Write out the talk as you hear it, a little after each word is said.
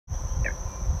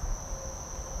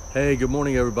Hey, good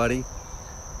morning, everybody.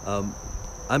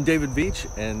 I'm David Veach,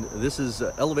 and this is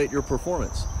Elevate Your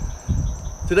Performance.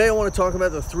 Today, I want to talk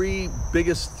about the three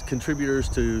biggest contributors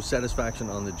to satisfaction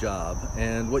on the job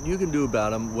and what you can do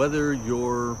about them, whether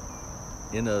you're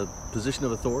in a position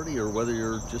of authority or whether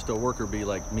you're just a worker bee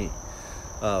like me.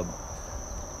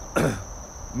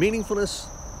 Meaningfulness,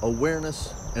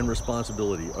 awareness, and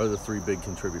responsibility are the three big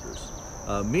contributors.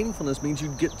 Meaningfulness means you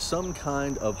get some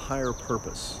kind of higher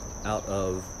purpose out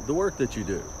of the work that you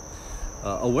do.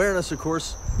 Awareness, of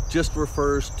course, just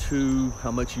refers to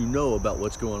how much you know about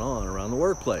what's going on around the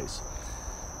workplace.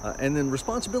 And then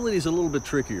responsibility is a little bit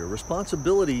trickier.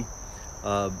 Responsibility,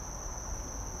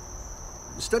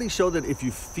 studies show that if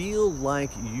you feel like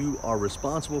you are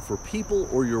responsible for people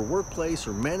or your workplace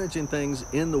or managing things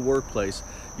in the workplace,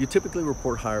 you typically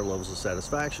report higher levels of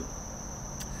satisfaction.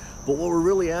 But what we're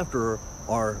really after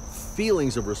are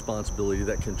feelings of responsibility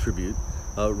that contribute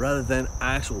rather than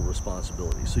actual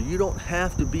responsibility. So you don't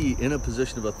have to be in a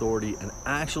position of authority and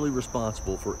actually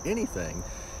responsible for anything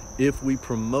if we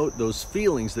promote those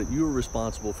feelings that you are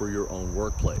responsible for your own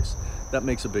workplace. That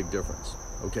makes a big difference.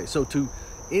 Okay, so to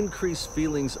increase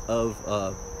feelings of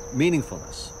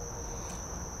meaningfulness,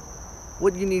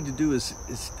 what you need to do is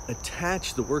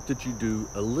attach the work that you do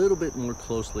a little bit more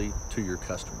closely to your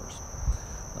customers.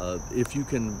 If you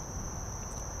can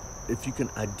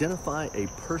identify a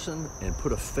person and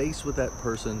put a face with that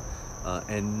person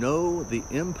and know the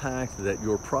impact that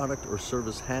your product or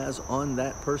service has on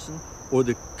that person or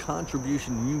the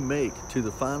contribution you make to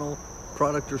the final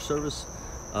product or service,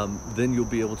 then you'll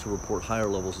be able to report higher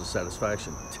levels of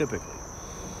satisfaction, typically.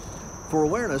 For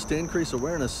awareness, to increase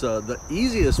awareness, the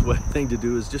easiest thing to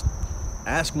do is just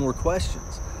ask more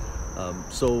questions.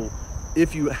 So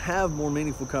if you have more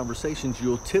meaningful conversations,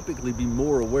 you'll typically be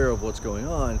more aware of what's going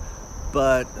on.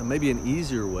 But maybe an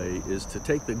easier way is to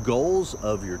take the goals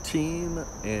of your team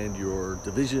and your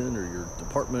division or your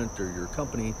department or your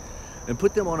company and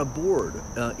put them on a board,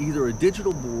 either a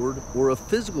digital board or a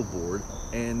physical board,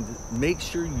 and make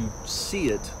sure you see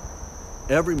it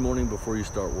every morning before you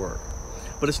start work.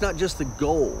 But it's not just the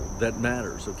goal that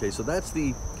matters, okay? So that's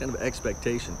the kind of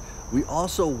expectation. We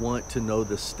also want to know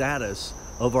the status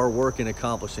of our work in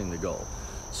accomplishing the goal.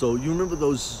 So you remember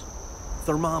those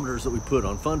thermometers that we put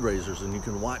on fundraisers, and you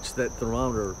can watch that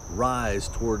thermometer rise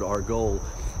toward our goal.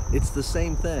 It's the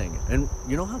same thing. And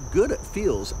you know how good it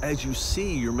feels as you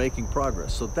see you're making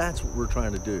progress. So that's what we're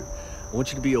trying to do. I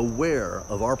want you to be aware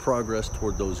of our progress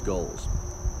toward those goals.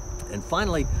 And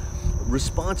finally,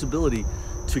 responsibility.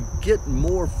 To get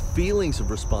more feelings of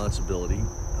responsibility,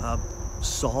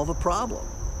 solve a problem.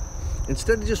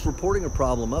 Instead of just reporting a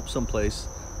problem up someplace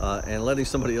and letting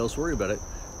somebody else worry about it,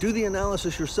 do the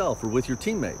analysis yourself or with your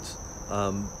teammates.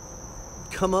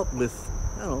 Come up with,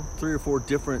 3 or 4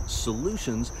 different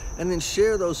solutions, and then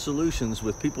share those solutions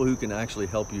with people who can actually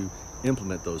help you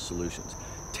implement those solutions.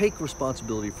 Take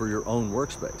responsibility for your own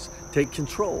workspace. Take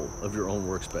control of your own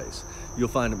workspace. You'll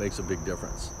find it makes a big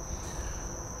difference.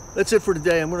 That's it for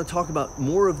today. I'm going to talk about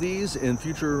more of these in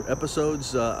future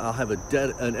episodes. I'll have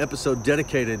an episode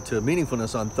dedicated to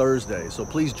meaningfulness on Thursday, so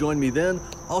please join me then.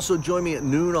 Also join me at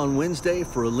noon on Wednesday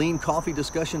for a lean coffee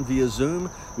discussion via Zoom.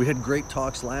 We had great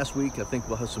talks last week. I think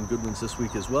we'll have some good ones this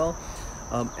week as well.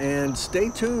 And stay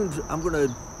tuned. I'm going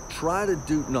to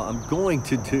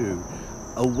do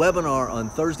a webinar on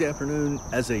Thursday afternoon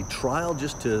as a trial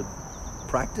just to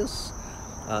practice,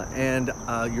 and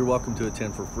you're welcome to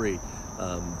attend for free.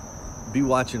 Be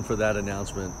watching for that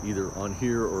announcement either on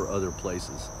here or other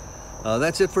places.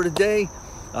 That's it for today.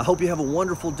 I hope you have a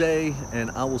wonderful day, and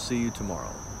I will see you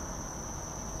tomorrow.